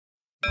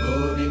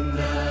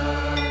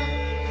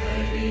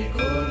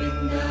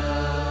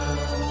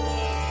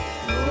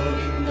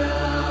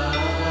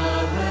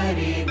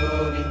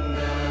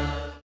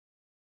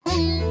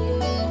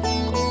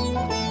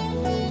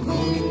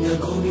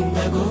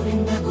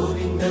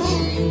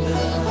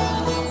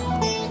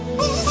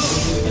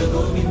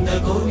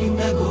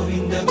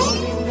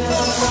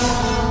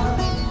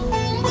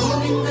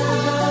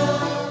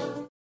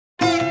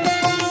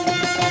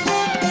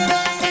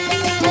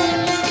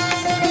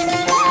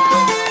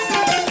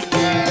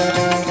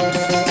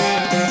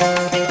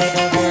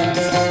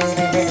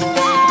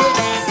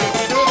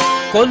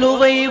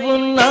కొలువై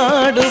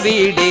ఉన్నాడు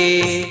వీడే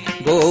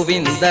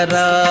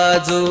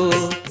గోవిందరాజు.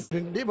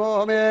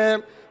 మే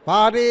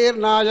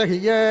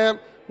వారీర్నాయహియే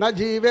న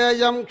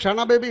జీవేయం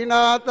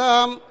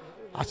க்ஷணபிபிநாதாம்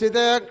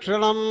அசிதே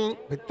க்ஷணம்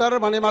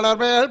பித்தர்மணி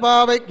மலர்மேல்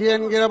பாவைக்கு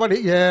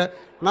என்கிறபடியே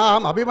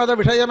நாம் அபிமத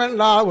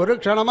விஷயமென்னா ஒரு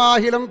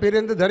க்ஷணமாகிலும்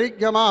பிரிந்து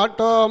தரிக்க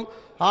மாட்டோம்.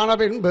 ஆன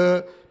பின்பு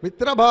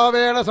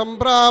மித்திரபாவேன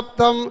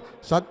சம்பிராப்தம்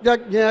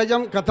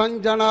சத்யஜேயம்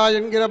கதஞ்சனா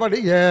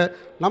என்கிறபடியே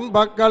நம்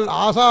பக்கல்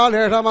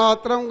ஆசாலேஷ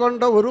மாத்திரம்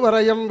கொண்ட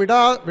ஒருவரையும்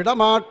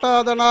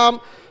விடமாட்டாத நாம்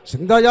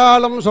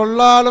சிந்தையாலும்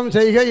சொல்லாலும்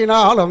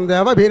செய்கையினாலும்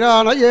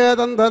தேவபிரானையே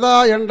தந்ததா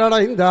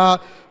என்றடைந்த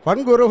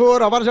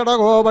பன்குருகூர்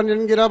அமர்ஷடகோபன்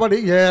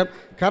என்கிறபடியே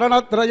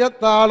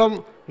கரணத்ரயத்தாலும்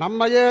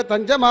நம்மையே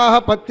தஞ்சமாக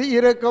பத்தி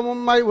இருக்கும்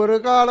உம்மை ஒரு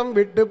காலம்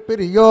விட்டு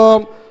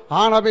பிரியோம்.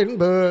 ஆன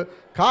பின்பு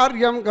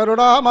காரியம்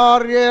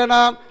கருடாமார்யேன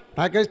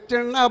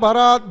நகிஷ்டின்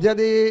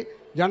அபராத்யதி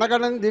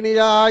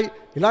ஜனகநந்தினியாய்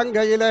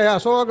இலங்கையிலே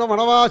அசோக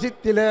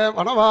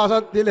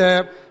வனவாசத்திலே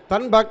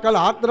தன் பக்கல்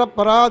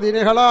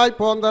ஆத்திரப்பராதினிகளாய்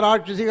போந்த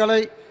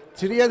ராட்சசிகளை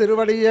சிறிய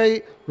திருவடியை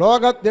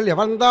லோகத்தில்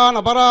எவன்தான்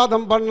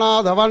அபராதம்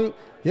பண்ணாதவன்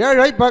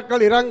ஏழை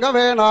பக்கல் இறங்க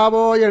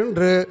வேணாவோ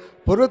என்று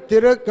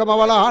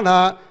பொறுத்திருக்கமவளான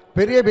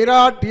பெரிய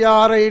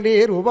பிராட்டியாரை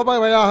நீர்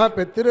உபபவையாக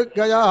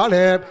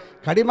பெற்றிருக்கையாலே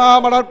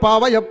கடிமாமலர்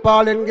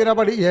பாவையப்பால்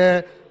என்கிறபடியே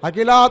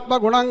அகிலாத்ம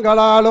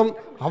குணங்களாலும்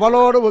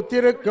அவளோடு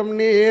ஒத்திருக்கும்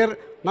நீர்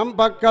நம்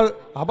பக்கல்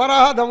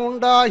அபராதம்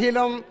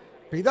உண்டாகிலும்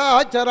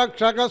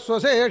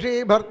பிதாச்சரக்ஷகஸ்வசேஷி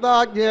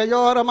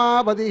பர்த்தாக்யேயோ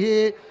ரமாபதி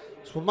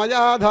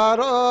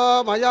சுமயாதாரோ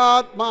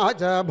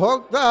மயாத்மாச்ச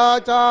போக்தா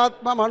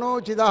சாத்ம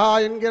மனூச்சிதா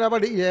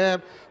என்கிறபடியே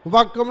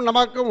உமக்கும்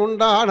நமக்கும்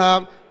உண்டான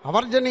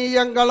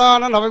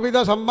அவர்ஜனீயங்களான நவவித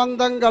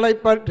சம்பந்தங்களை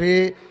பற்றி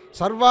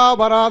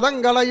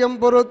சர்வாபராதங்களையும்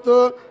பொறுத்து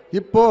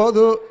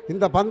இப்போது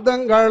இந்த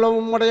பந்தங்களும்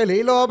உம்முடைய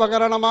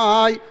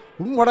லீலோபகரணமாய்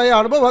உம்முடைய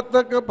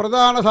அனுபவத்துக்கு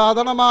பிரதான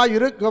சாதனமாய்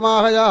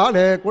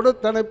இருக்குமாகையாலே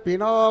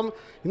கொடுத்தனுப்பினோம்.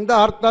 இந்த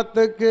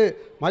அர்த்தத்துக்கு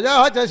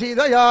மயாச்ச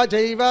சீதையா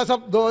செய்வ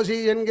சப்தோசி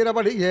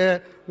என்கிறபடியே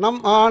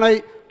நம் ஆணை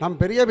நம்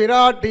பெரிய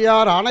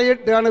பிராட்டியார்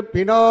ஆணையிட்டு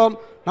அனுப்பினோம்.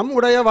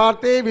 நம்முடைய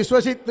வார்த்தையை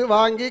விஸ்வசித்து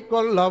வாங்கிக்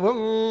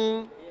கொள்ளவும்.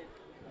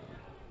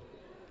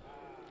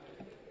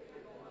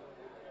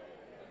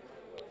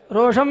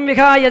 रोषं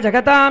विहाय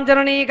जगतां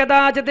जननी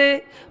कदाचित्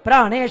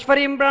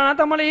प्राणेश्वरीं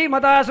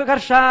प्राणतमलीमता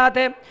सुखर्षात्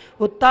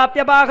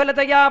उत्ताप्य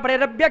बाहुलतया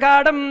प्रेरभ्य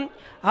गाढम्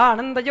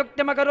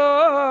आनन्दयुक्तिमकरो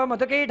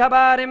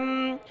मधुकीठभारिं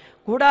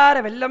கூடார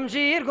வெல்லம்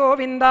சீர்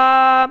கோவிந்தா.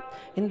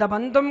 இந்த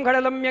பந்தும்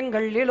கடலும்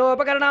எங்கள்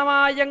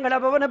லீலோபகரணமாய் எங்கள்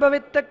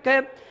அனுபவித்துக்கு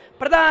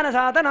பிரதான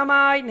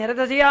சாதனமாய்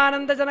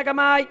நிரதசியானந்த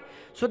ஜனகமாய்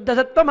சுத்த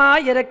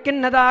சத்வமாய்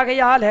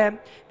இருக்கின்றதாகையால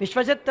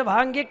விஸ்வசித்து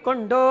வாங்கிக்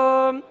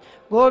கொண்டோம்.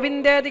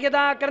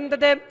 கோவிந்தேதிகதா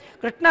கிரந்ததே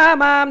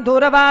கிருஷ்ணாமாம்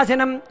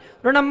தூரவாசினம்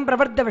ருணம்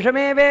பிரவர்த்த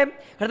விஷமேவே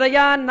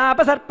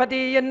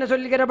ஹிருதயான்னாபசர்பதி என்று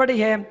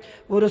சொல்கிறபடியே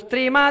ஒரு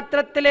ஸ்திரீ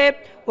மாத்திரத்திலே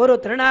ஒரு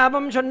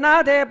திருநாமம்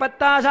சொன்னாதே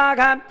பத்தாசாக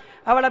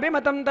அவள்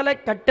அபிமதம் தலை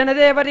கட்டின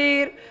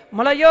தேவரீர்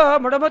முலையோ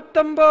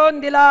முடமுத்தம்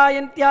போந்திலா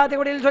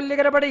எந்தியாதிகளில்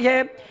சொல்லுகிறபடியே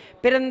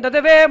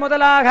பிறந்ததுவே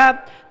முதலாக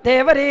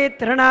தேவரீ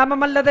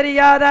திருநாமம் அல்ல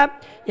தெரியாத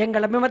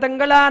எங்கள்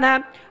அபிமதங்களான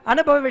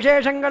அனுபவ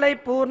விசேஷங்களை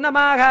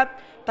பூர்ணமாக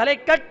தலை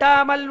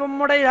கட்டாமல்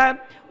உம்முடைய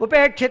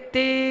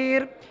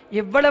உபேட்சித்தீர்.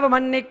 இவ்வளவு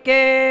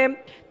மன்னிக்கே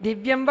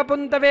திவ்யம்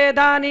வபுந்த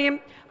வேதானீம்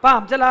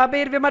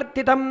பாம்சலாபீர்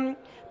விமர்த்திதம்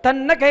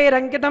தன்ன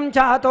கைரங்கிதம்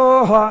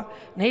சாத்தோஹ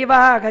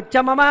நைவாகச்ச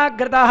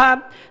மமாகிருதா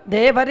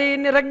தேவரீ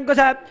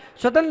நிரங்குச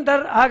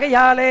சுதந்தர்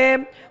ஆகையாலே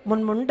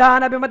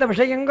முன்முண்டான அபிமத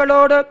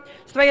விஷயங்களோடு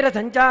ஸ்வைர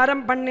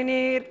சஞ்சாரம்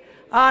பண்ணினீர்.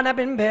 ஆன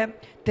பின்பு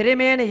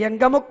திருமேனி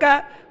எங்கமுக்க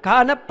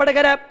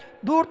காணப்படுகிற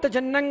தூர்த்த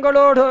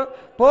சின்னங்களோடு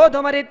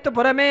போதுமறித்து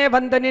புறமே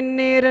வந்து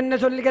நின்னீர் என்று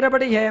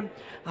சொல்கிறபடியே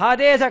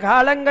ஆதேச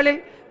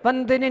காலங்களில்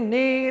வந்து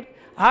நின்னீர்.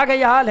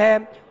 ஆகையால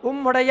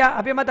உம்முடைய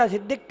அபிமத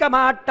சித்திக்க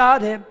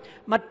மாட்டாது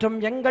மற்றும்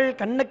எங்கள்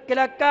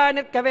கண்ணுக்கிழக்கா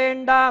நிற்க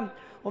வேண்டாம்.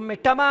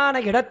 இஷ்டமான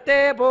இடத்தே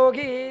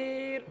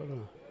போகீர்.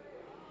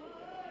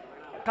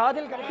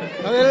 காதில்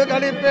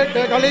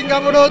கலிப்பிட்டு கலிங்க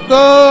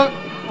முடுத்து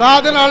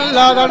தாது நல்ல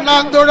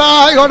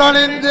தன்னந்துடாய்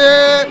உடனிந்து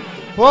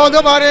போது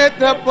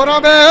மறித்து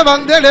புறமே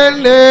வந்து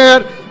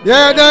நின்றீர்.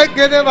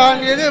 ஏதற்கு இது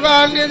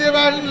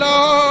வல்லோ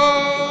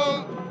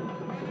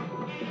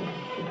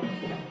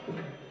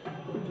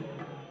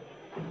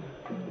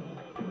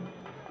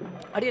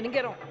அடிய நீங்க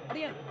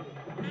அடிய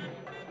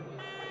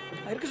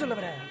இருக்கு சொல்ல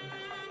வர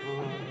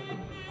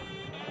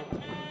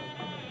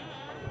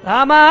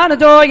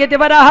ராமானுஜோ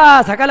யதிவரஹ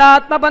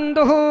சகலாத்ம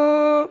பந்துஹ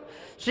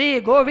ஸ்ரீ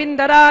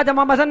கோவிந்தராஜ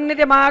மம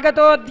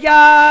சந்நிதிமாகதோத்யா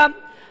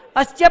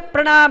அஸ்ய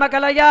பிரணாம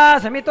கலயா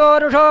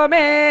சமிதோருஷோ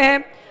மே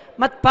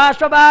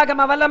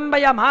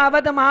மத்பார்ஷ்வபாகமவலம்பய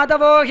மாவது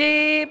மாதவோஹி.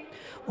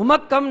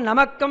 உமக்கும்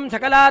நமக்கும்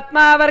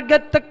சகலாத்மா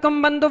வர்க்கத்துக்கும்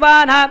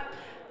பந்துவான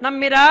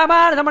நம்மி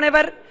ராமானுஜ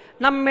முனிவர்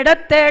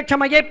நம்மிடத்தே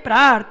க்ஷமையை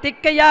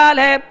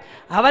பிரார்த்திக்கையாலே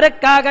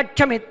அவருக்காக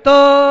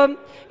க்ஷமித்தோம்.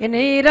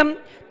 இந்நீரம்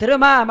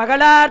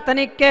திருமாமகளார்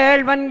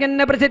தனிக்கேழ்வன்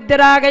என்று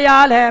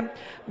பிரசித்தராகையால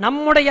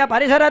நம்முடைய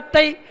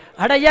பரிசரத்தை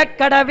அடைய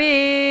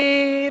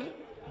கடவீர்.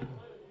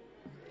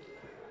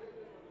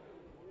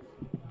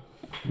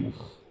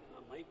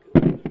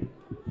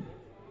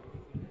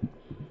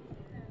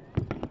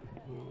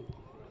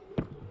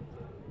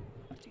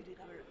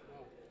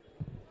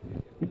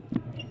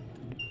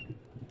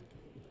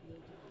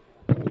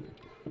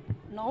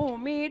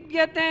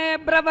 मीड्यते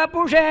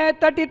ब्रवपुषे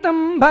तटितं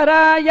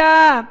भराय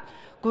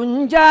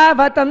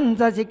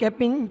कुञ्जावतंससिके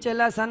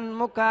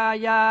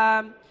पिञ्चलसन्मुखाय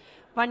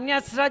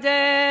वन्यस्रजे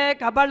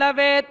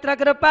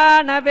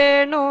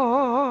कबलवेत्रकृपाणवेणो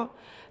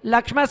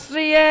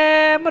लक्ष्मश्रिये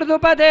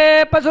मृदुपदे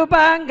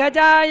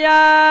पशुपाङ्गजाय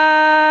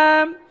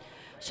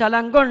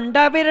शलङ्गुण्ड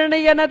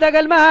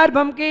विर्णयनदगल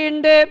मार्बं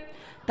कीण्डु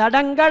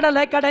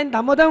தடங்கடலை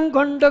கடைந்தமுதம்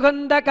கொண்டு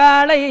கொண்ட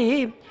காளை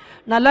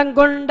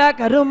நலங்கொண்ட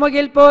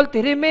கருமுகில் போல்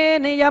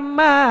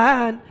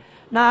திருமேனியம்மான்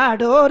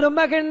நாடோறு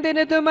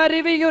மகிழ்ந்தினது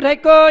மருவியுரை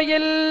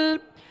கோயில்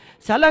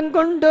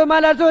சலங்கொண்டு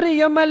மலர்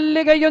சொரியும்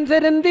மல்லிகையும்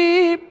சிறுந்தி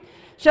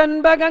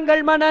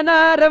சண்பகங்கள்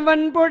மணநாரம்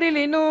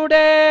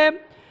வன்பொழிலினூடே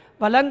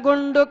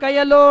வலங்கொண்டு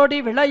கயலோடி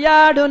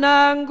விளையாடு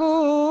நாங்கூர்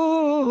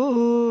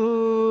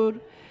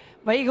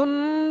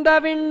வைகுந்த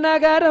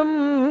விண்ணகரம்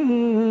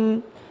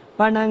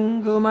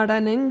வணங்குமட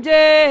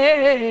நெஞ்சே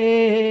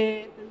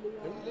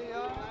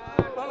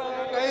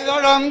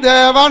கைதொழும்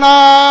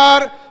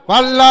தேவனார்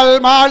வள்ளல்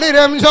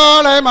மாளிரம்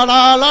சோலை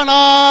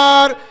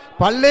மணாலனார்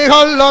பள்ளி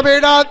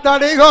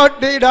கொல்லுமிடத்தடி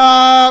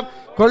கொட்டிடாம்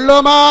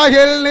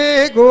கொள்ளுமாகில் நீ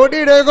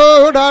கூடிடு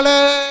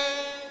கூடலே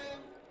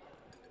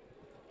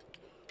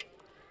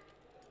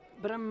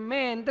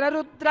ब्रह्मेन्द्र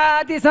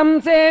रुद्रादि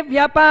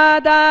संसेव्य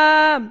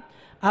पादाम्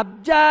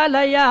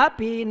अब्जालया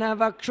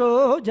पीनवक्षो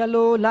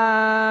जलोला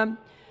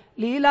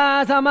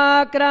लीला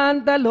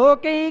समाक्रांत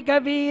लोकैक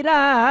वीरा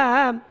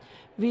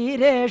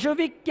वीरेषु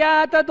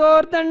विख्यात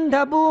दोर्दंड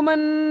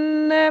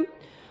भूमन्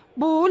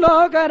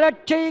भूलोक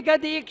रक्षैक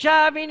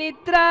दीक्षा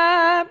विनिद्रा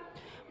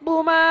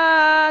भूमा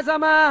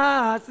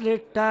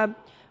समाश्लिष्ट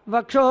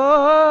वक्षो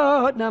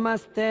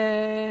नमस्ते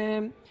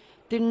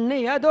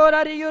திண்ணியதோர்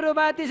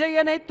அறியுருவா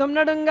திசையனைத்தும்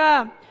நடுங்கா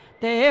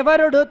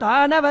தேவருடு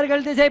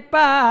தானவர்கள்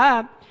திசைப்பா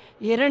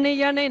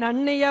இரணியனை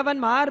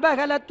நன்னியவன்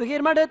மார்பகல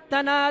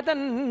துகிர்மடுத்த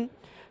நாதன்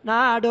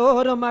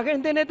நாடோறும்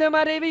மகிழ்ந்தினது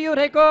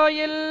மறைவியுரை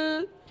கோயில்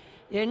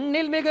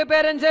எண்ணில் மிகு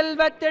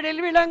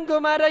பெருஞ்செல்வத்தெழில்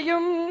விளங்கும்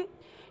அறையும்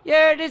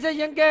ஏழி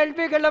செய்யும்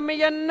கேள்விகளும்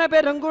என்ன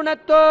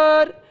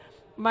பெருங்குணத்தோர்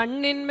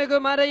மண்ணின் மிகு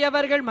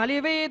மறையவர்கள்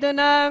மலிவீது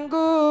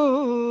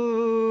நாங்கூர்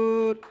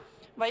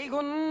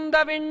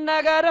வைகுந்த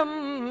விண்ணகரம்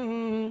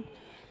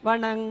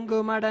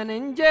வணங்குமட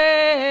நெஞ்சே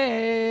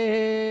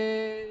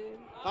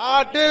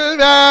காட்டில்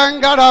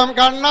வேங்கடம்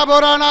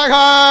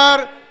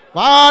கண்ணபுரநகர்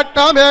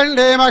வாட்டம்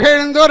வேண்டி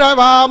மகிழ்ந்துர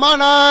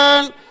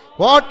வாமனன்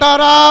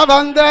ஓட்டரா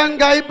வந்தன்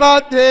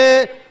கைப்பத்தி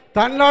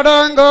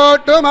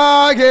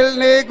தன்னடங்கோட்டுமாகில்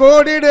நீ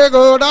கூடிடு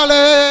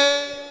கூடலே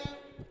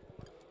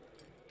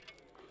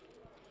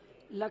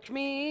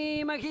லக்ஷ்மீ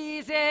மகி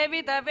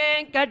சேவித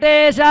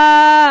வெங்கடேஷா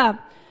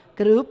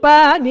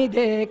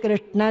कृपानिधे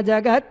कृष्ण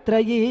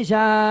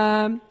जगत्त्रयीशा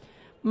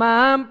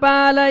मां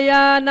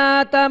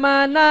पालयानाथ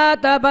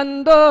मानाथ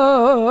बन्धो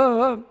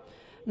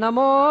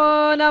नमो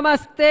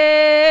नमस्ते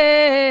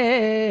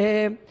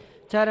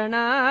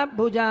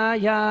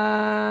चरणाभुजाय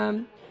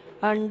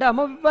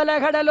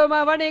அண்டமுவ்வலகடலும்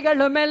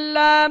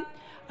அவனிகளுமெல்லாம்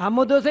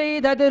அமுது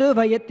செய்த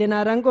திருவயத்தின்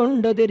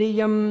அரங்கொண்டு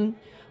திரியம்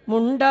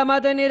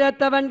முண்டமது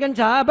நிறத்தவன்கண்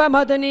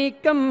சாபமது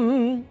நீக்கம்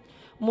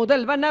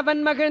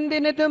முதல்வனவன்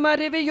மகிழ்ந்தினது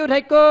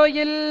மருவியுரை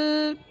கோயில்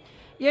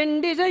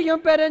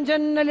எண்டிசையும்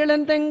பெருஞ்சென்னல்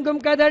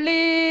இளந்தெங்கும்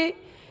கதளி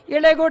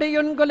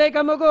இளைகுடியுன் கொலை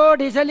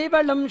கமுகோடி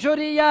சலிவளம்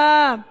சுரியா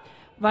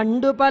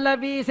வண்டு பல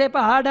வீசை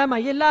பாட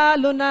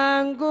மயிலாலு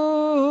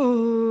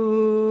நாங்கூர்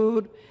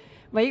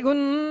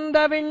வைகுந்த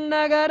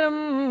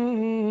விண்ணகரம்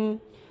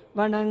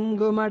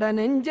வணங்குமட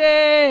நெஞ்சே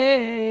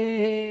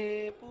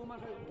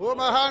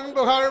பூமகன்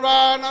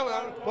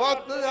புகழ்வானவர்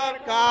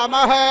போத்துதற்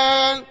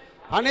காமகன்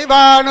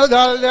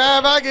அணிவானுதல்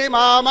தேவகி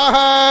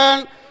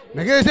மாமகன்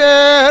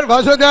மிகுசேர்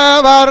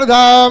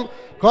வசுதேவர்தம்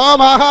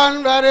கோமகன்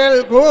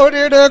வரில்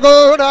கூடிடு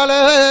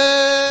கூடலே